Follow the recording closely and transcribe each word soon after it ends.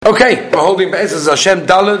Okay, we're holding Be'etzes Hashem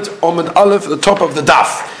Dalet Omid Aleph at the top of the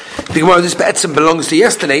daf. The Gemara, this Be'etzem belongs to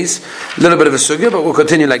yesterday's, a little bit of a sugya, but we'll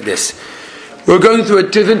continue like this. We're going through a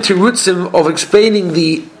different terutzim of explaining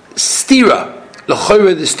the stira,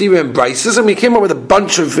 l'choyre, the stira and brises, and we came up with a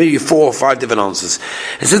bunch of maybe 4 or 5 different answers.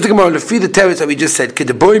 It says the Gemara, the teretz that we just said,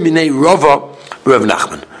 Kedeboy minei Rava Rav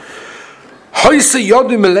Nachman. Right,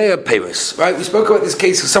 we spoke about this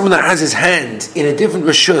case of someone that has his hand in a different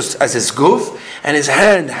rishus as his guf, and his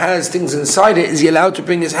hand has things inside it. Is he allowed to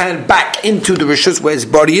bring his hand back into the rishus where his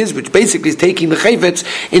body is, which basically is taking the chayvetz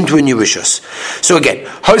into a new rishus? So again,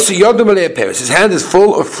 his hand is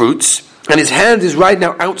full of fruits, and his hand is right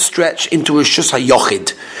now outstretched into a rishus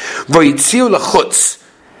hayochid.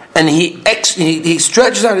 And he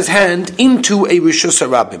stretches out his hand into a rishus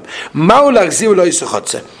harabim.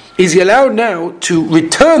 Is he allowed now to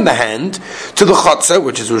return the hand to the chotza,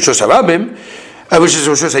 which is Rishus Harabim, which is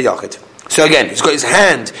Rishus HaYachid? So again, he's got his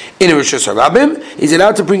hand in a Rishus Harabim, he's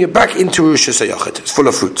allowed to bring it back into Rishus HaYachid. It's full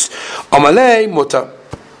of fruits. Amalei muta.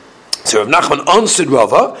 So Rav Nachman answered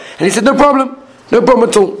Rava, and he said, no problem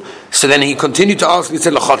at all. So then he continued to ask, he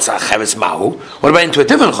said, L'chotza cheres mahu. What about into a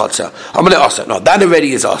different chotza? Amalei asa. No, that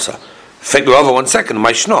already is asa. Fake Rava 1 second,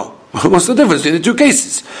 my shno. What's the difference between the two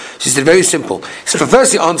cases? She said, very simple. So for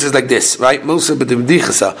first the answer is like this, right?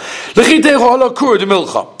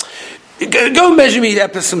 Go measure me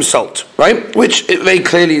some salt, right? Which very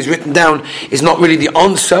clearly is written down is not really the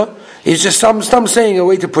answer. It's just some saying a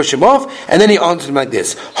way to push him off, and then he answered him like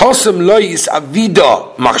this.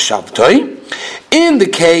 In the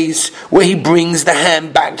case where he brings the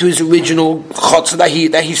hand back to his original chotza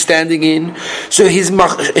that he's standing in, so his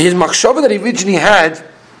machshava that he originally had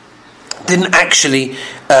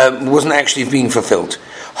wasn't actually being fulfilled.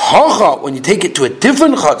 When you take it to a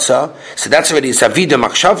different chotza, so that's already savida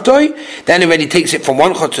machshavtoi, then already takes it from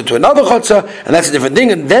one chotza to another chotza, and that's a different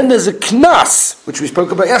thing. And then there's a knas, which we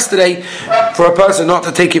spoke about yesterday, for a person not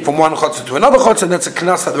to take it from one chotza to another chotza, and that's a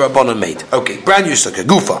knas that the Rabbanan made. Okay, brand new sukkah,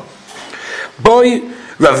 gufa. Boy,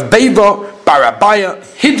 Rav Beiva, Barabaya,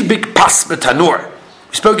 Hidbik Pas Betanur.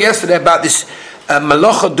 We spoke yesterday about this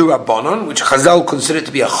malacha durabanan, which Chazal considered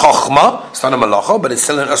to be a chokhmah. It's not a malacha, but it's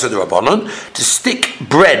still an asa durabanan, to stick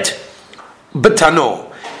bread betanor.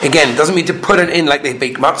 Again, it doesn't mean to put it in like they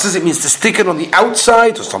bake matzahs. It means to stick it on the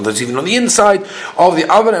outside, or sometimes even on the inside of the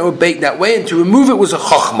oven, and it would bake that way. And to remove it was a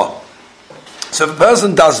chokhmah. So if a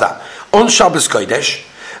person does that on Shabbos Kodesh,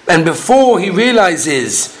 and before he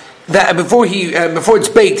realizes that before it's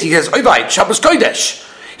baked, he goes, "Ovay, Shabbos Kodesh."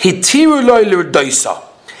 Hitiru loy l'rdoisa.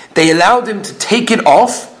 They allowed him to take it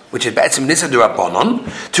off, which is Be'etzem Nisa D'Rabbanan,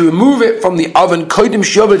 to remove it from the oven kodim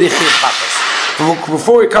sh'yovad echiyat chatas,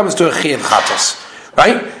 before it comes to a chiyat chatas,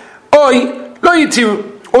 right? Or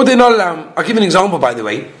they're not allowed. I'll give you an example, by the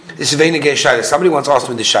way. This is Veinageh Shaila. Somebody once asked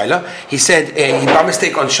me the Shaila. He said he by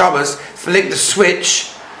mistake on Shabbos flicked the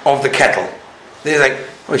switch of the kettle. They're like,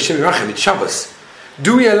 it's Shabbos.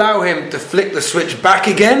 Do we allow him to flick the switch back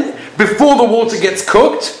again before the water gets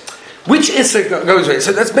cooked? Which Issa goes with it?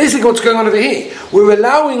 So that's basically what's going on over here. We're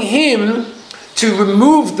allowing him to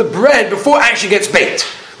remove the bread before it actually gets baked.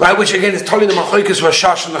 Right? Which again is telling the Machoikas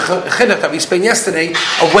Rashash and the Chinuch that we explained yesterday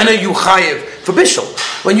of when are you chayev for bishul.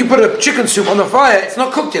 When you put a chicken soup on the fire, it's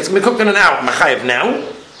not cooked yet. It's going to be cooked in an hour. Am I chayev now?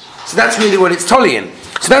 So that's really what it's telling in.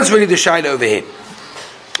 So that's really the shayla over here.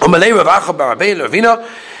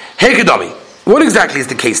 What exactly is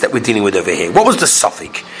the case that we're dealing with over here? What was the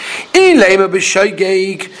suffix? If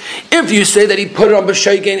you say that he put it on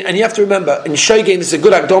b'shoigein, and you have to remember, in shoigein, this is a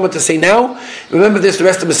good akdama to say now, remember this the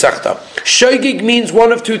rest of Masechta. Shoigig means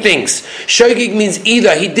one of two things. Shoigig means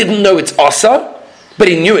either he didn't know it's asa, but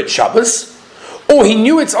he knew it's Shabbos, or he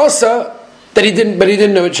knew it's asa, but he didn't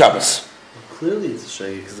know it's Shabbos. Well, clearly it's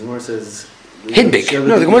shoigig, because the Gemara says hidbik.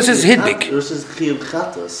 No, the Gemara says hidbik. Versus chiyuv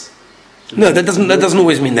chatos. No, that doesn't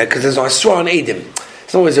always mean that, because there's a Asra on Eidim.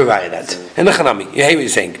 It's not always a raya that. And the Chanami, you hear what you're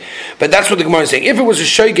saying. But that's what the Gemara is saying. If it was a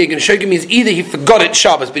Shoigig, and Shoigig means either he forgot it's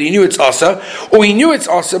Shabbos, but he knew it's Asa, or he knew it's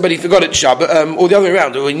Asa, but he forgot it's Shabbos, or the other way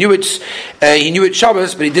around, or he knew it's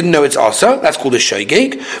Shabbos, but he didn't know it's Asa, that's called a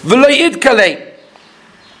Shoigig. V'lo'id kalei.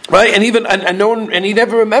 Right? And he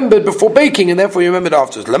never remembered before baking, and therefore he remembered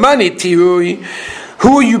afterwards. Lamani tirui.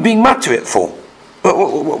 Who are you being mad to it for?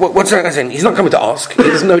 What's that saying? He's not coming to ask. He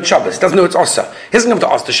doesn't know it's Shabbos. He doesn't know it's Asa. He doesn't come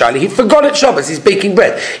to ask the Shaila. He forgot it's Shabbos. He's baking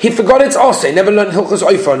bread. He forgot it's Asa. He never learned Hilchos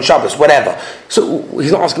Ofer on Shabbos, whatever. So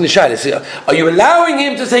he's not asking the Shaila. So, are you allowing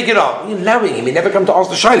him to take it off? Are you allowing him? He never come to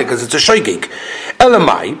ask the Shaila because it's a Shoigig.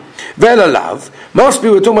 Elamai. Velalav must be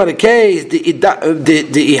we're talking about a case the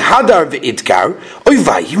ihadar ve'idkar.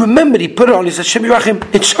 Oivai, he remembered, he put it on. He said Shem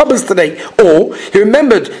Yirachim, it's Shabbos today. Or he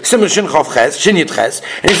remembered Simon Shin Chav Ches, Shin Yit Ches,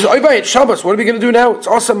 and he says Oivai, it's Shabbos. What are we going to do now? It's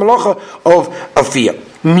also malacha of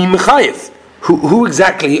afiyah. Mi mechayev. Who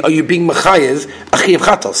exactly are you being mechayev achiv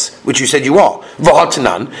chatos, which you said you are?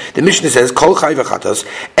 V'hatanan. The Mishnah says kol chayev chatos.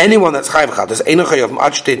 Anyone that's chayev chatos, eino chayev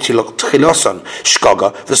ma'achtei tchiloson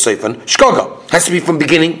shkaga v'soifan shkaga. Has to be from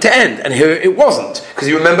beginning to end, and here it wasn't because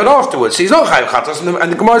he remembered afterwards. So he's not chayev chatos,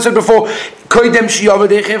 and the Gemara said before koydem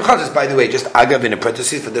shiyavadei chayev chatos. By the way, just agav in a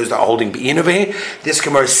parenthesis for those that are holding bein over here, this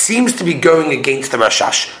Gemara seems to be going against the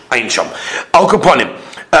Rashash Ein Sham Al Kaponim.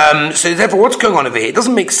 So therefore, what's going on over here? It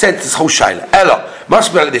doesn't make sense, this whole shaila. Ella,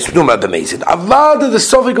 must be like this, we're talking about b'mezid. Avada, the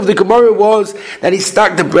suffix of the Gemara was that he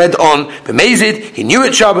stacked the bread on b'mezid, he knew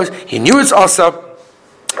it's Shabbos, he knew it's Asab,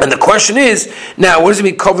 and the question is, now, what does it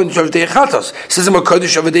mean, Koven Shavdei Chatos? It says,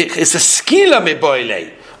 it's a skila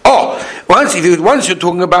meboile. Oh, once you're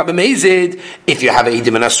talking about b'mezid, if you have a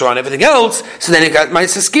idim and asra and everything else, so then you got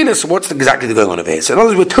ma'aser skila. So what's exactly going on over here? So in other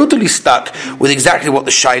words, we're totally stuck with exactly what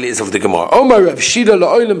the shaila is of the Gemara. Omar Rav Shira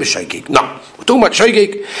la'olam b'shaygig. No, we're talking about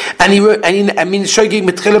shaygig, and shaygig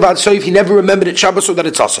mitchila b'ad soif. He never remembered it Shabbos or that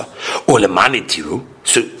it's asa. Or lemanid tiru.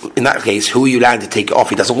 So in that case, who are you allowing to take it off?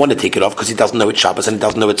 He doesn't want to take it off because he doesn't know it's Shabbos and he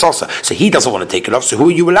doesn't know it's asa. So he doesn't want to take it off. So who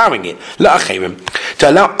are you allowing it? La'achirim. To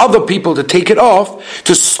allow other people to take it off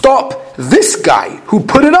to stop this guy who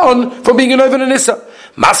put it on from being an Oven and Issa.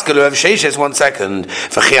 Maskelu Rav Sheishes, 1 second.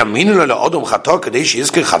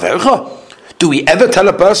 Do we ever tell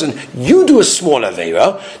a person, you do a small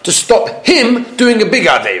Aveira to stop him doing a big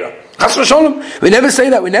Aveira? We never say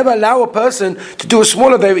that. We never allow a person to do a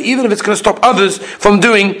smaller Aveira, even if it's going to stop others from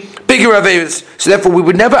doing bigger Aveiras. So therefore, we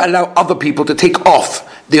would never allow other people to take off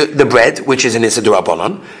the bread, which is an Issa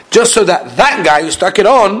D'Rabbanan, just so that guy who stuck it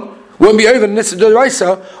on won't be over the Issa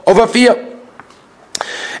D'Oraisa of Afiyah.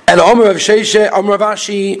 And Omer of Sheishe, Omer of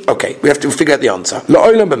Ashi. Okay, we have to figure out the answer.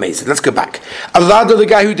 La'olam b'mezid. Let's go back. Avada, the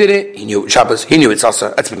guy who did it, he knew Shabbos, he knew it's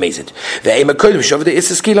Asa. That's b'mezid. Ve'ema kodim shavdei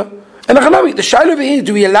Issa skila. And the shaila over here,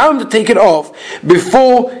 do we allow him to take it off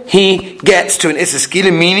before he gets to an Issa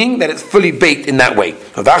skila, meaning that it's fully baked in that way?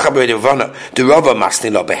 That's the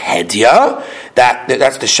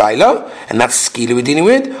shaila, and that's skila we're dealing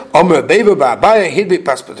with.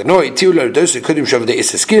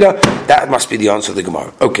 That must be the answer of the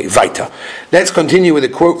Gemara. Okay, weiter. Let's continue with a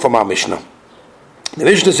quote from our Mishnah. The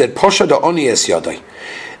Mishnah said, Posha da oni es yadai.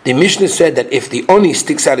 The Mishnah said that if the Oni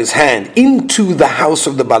sticks out his hand into the house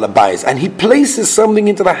of the Balabais and he places something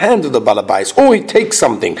into the hand of the Balabais, or he takes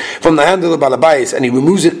something from the hand of the Balabais and he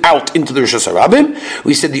removes it out into the Rosh Hashanah,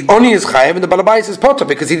 we said the Oni is Chayev and the Balabais is Potter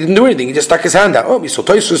because he didn't do anything, he just stuck his hand out. Oh, we saw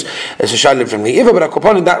Toysus as a Shalim from the Iva, but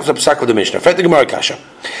Akoponin, that was a psak of the Mishnah. Fet the Gemara Kasha.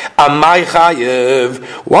 Amai Chayev,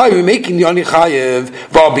 why are we making the Oni Chayev?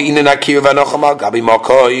 Vabi inen akir v'anocham al gabi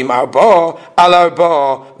makoim arba al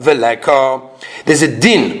arba v'leka. There's a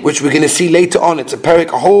din, which we're going to see later on. It's a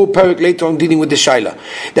whole parak later on dealing with the shaila.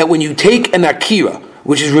 That when you take an akira,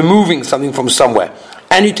 which is removing something from somewhere,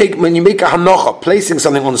 and when you make a hanocha, placing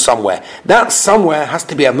something on somewhere, that somewhere has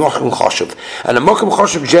to be a mokum choshev. And a mokum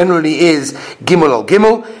choshev generally is gimel al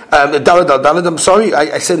gimel, dalad al dalad. I'm sorry,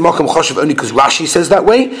 I said mokum choshev only because Rashi says that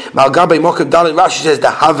way. Malgabe mokum dalad, Rashi says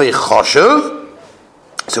the have choshev.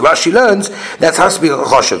 So Rashi learns that has to be a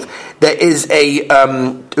choshev. There is a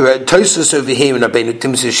Tosfos over here in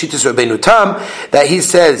Rabbeinu Tam that he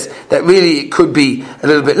says that really it could be a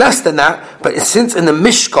little bit less than that, but since in the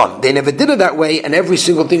Mishkan they never did it that way, and every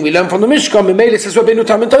single thing we learn from the Mishkan, Memele says Rabbeinu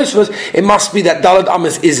Tam and Tosfos, it must be that Dalad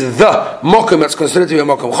Amas is the Mokum that's considered to be a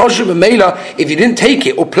Mokum Choshev. Memele, if you didn't take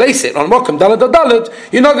it or place it on Mokum Dalad or Dalad,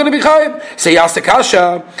 you're not going to be Chayiv. Say Yasta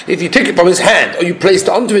Kasha, if you take it from his hand or you placed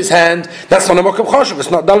it onto his hand, that's not a Mokum Choshev. It's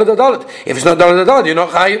not Dalad or Dalad. If it's not Dalad or Dalad, you're not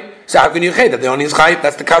Chayiv. So how can you say that the Oni is Chayiv?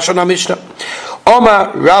 That's the Kasha on our Mishnah.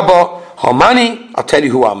 Omar Rabba Hamani, I'll tell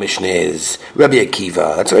you who our Mishnah is. Rabbi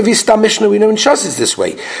Akiva. That's every stam Mishnah we know in Shas is this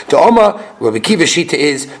way. To Omar, Rabbi Akiva Shita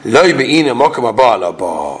is Loi Be'ina Mokum Abba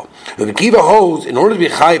Alaba. Rabbi Akiva holds, in order to be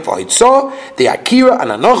Chayiv for Hitzah, the Akira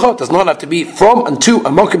and Anocha does not have to be from and to a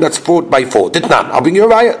Mokum that's 4x4. Ditnan. I'll bring you a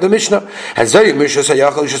raya, the Mishnah.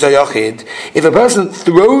 If a person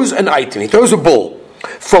throws an item, he throws a ball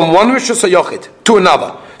from one Rosh Hashanah to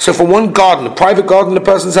another. So from one garden, a private garden in a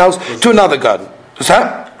person's house, to another garden. What's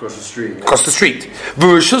that? Across the street. Across the street.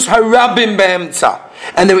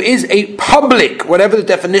 And there is a public, whatever the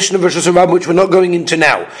definition of Rosh Hashanah, which we're not going into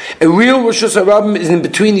now. A real Rosh Hashanah is in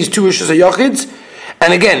between these two Rosh Hashanahs.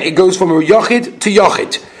 And again, it goes from a Yochid to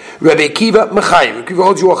Yochid. Rabbi Akiva Mechayiv. Rabbi Akiva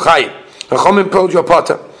holds you a Chayiv. Chachamim told you a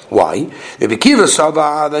Potter. Why? Rabbi Kiva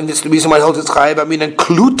Sava, then this is the reason why it holds its chayav. I mean, and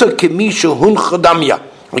kluta kemisha hun chadamya.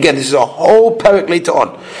 Again, this is a whole parak later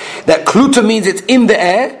on. That kluta means it's in the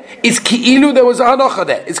air. It's ki'ilu there was a hanocha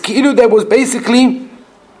there. It's ki'ilu there was basically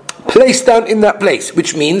placed down in that place,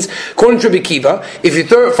 which means, according to Rabbi Kiva, if you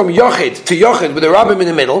throw it from Yochid to Yochid with a rabbim in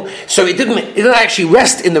the middle, so it didn't actually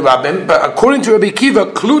rest in the rabbim, but according to Rabbi Kiva,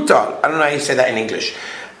 kluta, I don't know how you say that in English,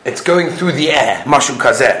 it's going through the air, mashu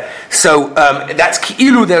kazeh. So that's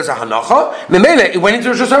ki'ilu there's a hanacha. Memele, it went into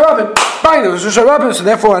Rosh Hashanah. Bang, it was Rosh Hashanah. So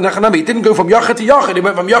therefore, it didn't go from Yachid to Yachid. It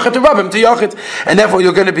went from Yachid to Rabbim to Yachid, and therefore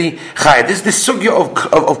you're going to be chayed. This sugya of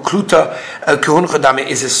kluta kehun chadami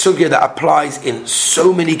is a sugya that applies in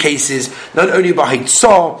so many cases. Not only by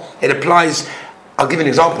hitzah, it applies. I'll give you an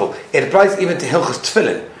example. It applies even to hilchos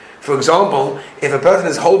tefillin. For example, if a person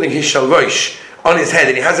is holding his shalrosh on his head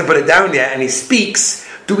and he hasn't put it down yet, and he speaks.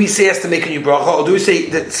 Do we say he has to make a new bracha, or do we say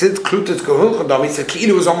that since kluta kehun chadami, he said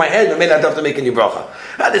ki'ilu was on my head, I mean I'd have to make a new bracha?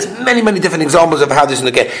 There's many different examples of how this is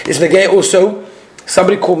negay. It's negay also.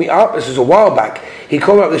 Somebody called me up. This was a while back. He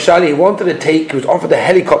called me up the shali. He was offered a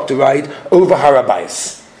helicopter ride over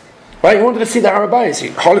Harabayas. Right? He wanted to see the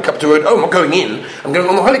Harabayas. Helicopter ride. Oh, I'm not going in. I'm going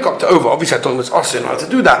on the helicopter over. Obviously, I told him it was awesome how to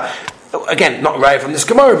do that. Again, not right from this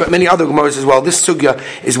Gemara, but many other Gemaras as well. This sugya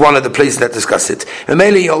is one of the places that discuss it. And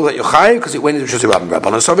mainly you hold that Yochai because it went into Shus Rabban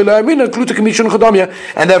Rabban Savila Amina Kluta Kamishon Chodamya,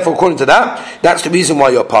 and therefore, according to that, that's the reason why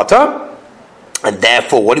you're Pata. And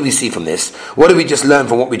therefore, what do we see from this? What do we just learn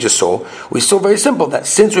from what we just saw? We saw very simple that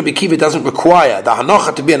since Rabbi Kiva doesn't require the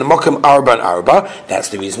Hanocha to be in a Mokum Arba and Arba, that's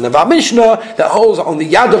the reason of our Mishnah that holds on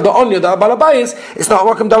the Yad of the Onya, the Balabayas, it's not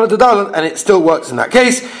a Mokum Dalet to Dalet, and it still works in that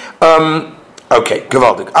case. Okay,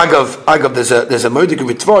 Gavaldik. Agav, there's a Modik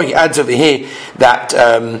Ritva, he adds over here that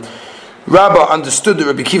Rabbah understood that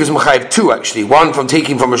Rabbi Kiva's Mechayiv two actually, one from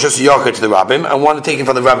taking from Rosh Hashanah to the Rabbim, and one taking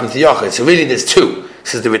from the Rabbim to the Yachid. So really there's two,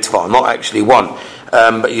 says the Ritva, not actually one.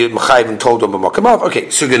 But you Mechayiv and told them Makamav. Okay,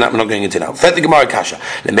 so we're not going into now. Fet the Gemara Kasha.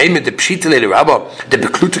 The main the Pshita le Rabbah, the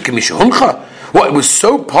Bekluta Kemisha Huncha. What, it was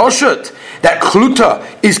so poshut that Kluta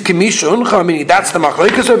is Kemisha Huncha, meaning that's the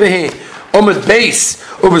Machloikas over here. Omid base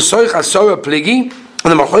over Soich Asora Pligi, and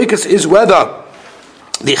the Machloikas is whether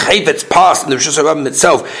the Chayvet's passed in the Rosh Hashanah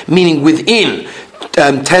itself, meaning within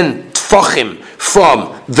 10 tfachim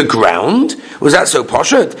from the ground. Was that so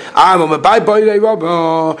poshut?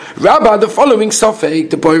 Rabba, the following safek,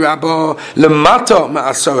 the boy Rabba, lemata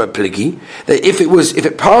ma'asara pligi, that if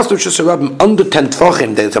it passed Rosh Hashanah under 10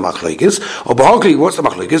 tfachim, there's a machlokes. Or bahagli, what's the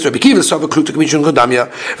machlokes? Rabbi Kiva sava kluta k'mishon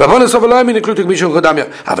chodamya. Rabbana sava lamin kluta k'mishon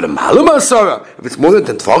chodamya. Avle mahalum asara. If it's more than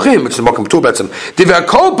 10 tfachim, which is the makam tur betzim. Divrei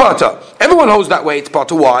kol pata. Everyone holds that way. It's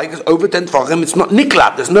pata. Why? Because over 10 tfachim, it's not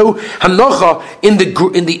niklat. There's no hanocha in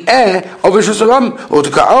the air of Rosh Hashanah. Or to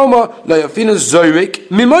ka'alma la yafina zorik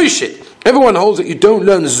mimoshit. Everyone holds that you don't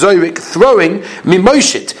learn zorik throwing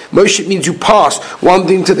mimoshit. Moshit means you pass one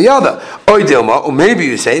thing to the other. Oidilma, or maybe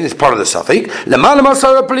you say, and it's part of the suffix, lemala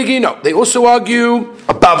masara peligino. They also argue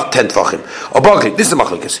above 10 tfachim. Or bagli, this is the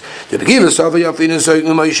machlikas. The begiva sava yafina zorik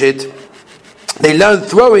mimoshit. They learn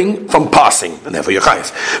throwing from passing, and therefore you're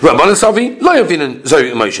chayiv. Rabbanan Savi lo yavinin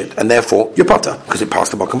zorik mimoshit, and therefore you're pata because it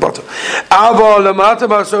passed the bakum pata. Ava lamata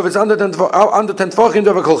so if it's under 10 tfachim,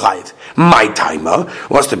 you're kol chayiv. My timer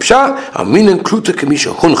was the pshat aminin kluta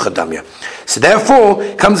kemisha hun chadamya. So therefore,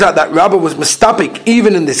 it comes out that Rabbah was mistapik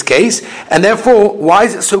even in this case, and therefore, why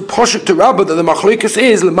is it so poshut to Rabbah that the machloikas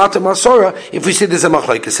is lemata masora? If we see there's a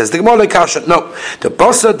machloikas, says the Gemara kasha. No, the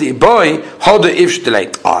basa the boy hoda if delay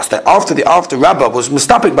asked that after Rabbah was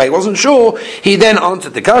mistapik, but he wasn't sure. He then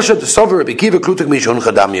answered the kasha the sover Rabbi Kiva klutak mishon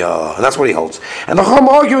chadamya, and that's what he holds. And the Chacham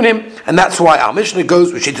arguing him, and that's why our Mishnah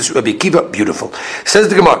goes with Shittas Rabbi Kiva. Beautiful. Says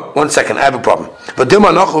the Gemara. 1 second, I have a problem. But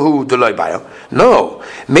no,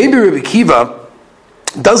 maybe Rabbi Kiva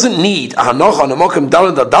doesn't need a hanocha on a mokum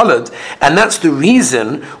dalad, and that's the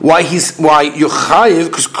reason why you're chayiv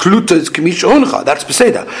because kluta is kemish oncha. That's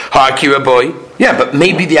beseda. Ha-akira boy, yeah, but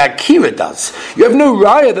maybe the akira does. You have no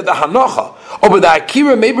raya that the hanocha. Oh, but the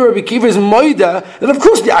akira, maybe Rabbi Kiva is moida, and of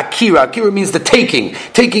course the akira means the taking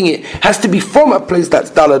it has to be from a place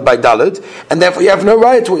that's dalad by dalad, and therefore you have no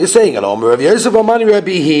right to what you're saying. You know who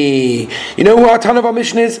our Tan of our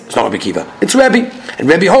mission is? It's not Rabbi Kiva, it's Rabbi, and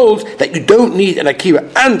Rabbi holds that you don't need an akira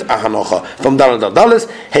and a hanocha from dalad al dalas.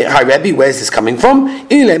 Hey, hi Rabbi, where's this coming from?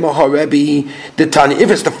 The Tani,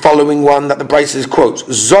 if it's the following one that the Bryces quotes,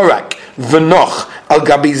 Zorak v'noch al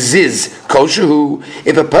gabi ziz kol shehu,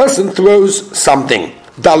 if a person throws something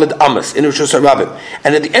Daled Amas in Rosh Hashanah,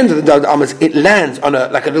 and at the end of the Daled Amas, it lands on a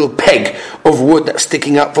little peg of wood that's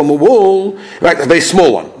sticking out from a wall, right? A very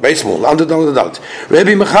small one, very small, under the Daled.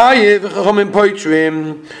 Rabbi Mechayev v'chachamim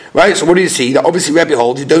poitrim, right? So what do you see? That obviously Rabbi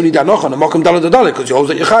holds you don't need Anocha on a Mokum Daled Daled because you hold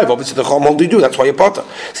that you're chayiv. Obviously the Chacham hold you do. That's why you're potter.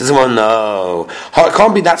 Says someone, no, it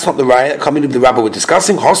can't be. That's not the right. It can't be the rabbi we're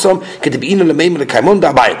discussing. Hossam kedebeinu lemeim lekaimun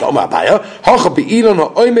da'abaya da'omar abaya. Hacha be'ilan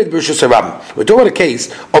ha'oimed b'rishus harabim. We're talking about a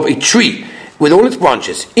case of a tree with all its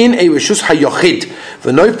branches in a rishus hayochid,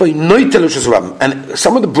 and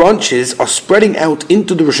some of the branches are spreading out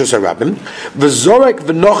into the rishus harabim. V'zorek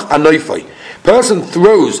v'noch anoifai. Person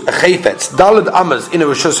throws a chayfetz daled amas in a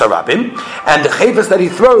rishus harabim, and the chayfetz that he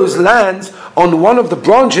throws lands on one of the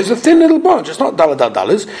branches, a thin little branch. It's not daled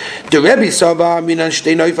dalas. The Rebbe sava minan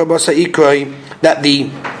shtei noifa basa ikroi, that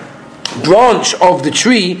the branch of the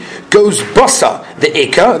tree goes basa, the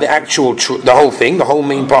ikka, the actual the whole thing, the whole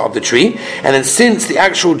main part of the tree, and then since the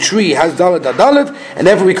actual tree has daled dalet, and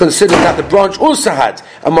therefore we consider that the branch also had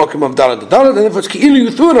a mokum of daled dalet, and therefore it's ki'ilu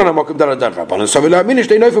you threw it on a mokum daled dalet,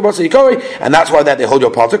 and that's why that they hold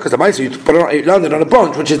your parter, because the mice you put it on a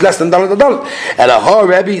branch which is less than daled dalet. And a ha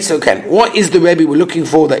Rebbe, so Ken, what is the Rebbe we're looking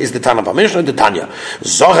for? That is the Tana Mishnah, the Tanya.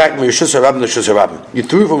 Zorak mirishus harabim l'shus harabim. You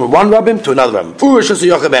threw from one rabbim to another rabbim. Urishus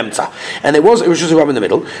yocheb emtza. And there was a rishus harabim in the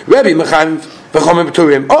middle. Rebbe mechayim v'chomim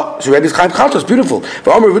b'turim. Oh, so Rebbe's chayim chatos, beautiful.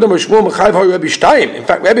 V'omer v'udam v'shmuel mechayim ha'u Rebbe shtayim. In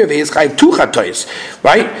fact, Rebbe over here is chayim two chatois,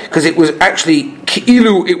 right? Because it was actually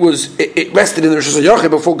ki'ilu, it rested in the rishus yocheb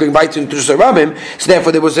before going right into rishus harabim. So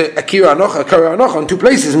therefore there was a kira anocha on two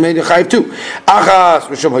places and made a chayim two. Achas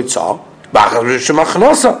rishum hoitzah. One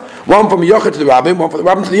from Yochid to the Rabbim, one from the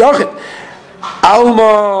Rabbim to the Yochid.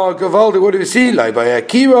 Alma Gavaldi, what do we see? Like by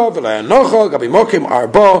Akira, Nocha, Gabi Mokim,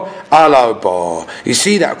 Arba, Alba. You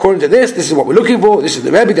see that according to this is what we're looking for. This is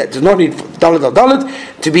the Rebbe that does not need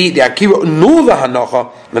Dalet to be the Akira nor the Hanocha.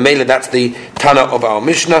 Mamela, that's the Tana of our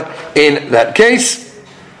Mishnah in that case.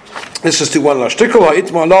 This is to one last shtickle.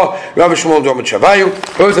 Itma Allah, Rav Shmuel Domet Shavayu.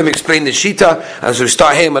 Both of them explain the Shita as we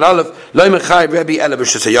start here in Aleph. Lo mechayev Rebbe ela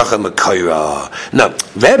b'shusayachim mekayra. No,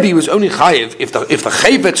 Rebbe was only chayev if the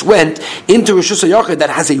chayvetz went into a shusayachim that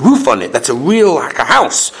has a roof on it. That's a real like a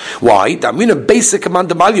house. Why? Damina basic command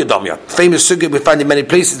the Damya. Famous sugya we find in many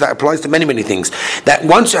places that applies to many things. That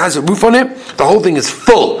once it has a roof on it, the whole thing is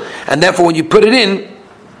full, and therefore when you put it in,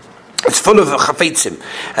 it's full of chafetzim,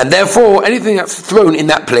 and therefore anything that's thrown in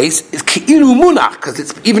that place is ki'ilu munach, because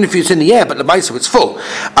it's even if it's in the air, but the b'aisa it's full.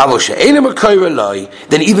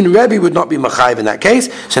 Then even Rebbe would not be machayev in that case.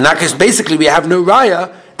 So in that case, basically, we have no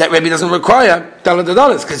raya that Rebbe doesn't require daled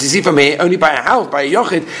dalas, because you see from here, only by a house, by a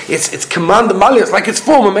yochid, it's command the maliyas, like it's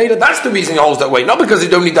form made. That's the reason he holds that way, not because you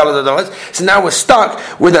don't need daled dalas. So now we're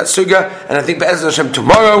stuck with that sugya, and I think Be'ez Hashem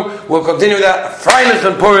tomorrow we'll continue that. Freilich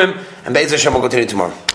and Purim, and Be'ez Hashem will continue tomorrow.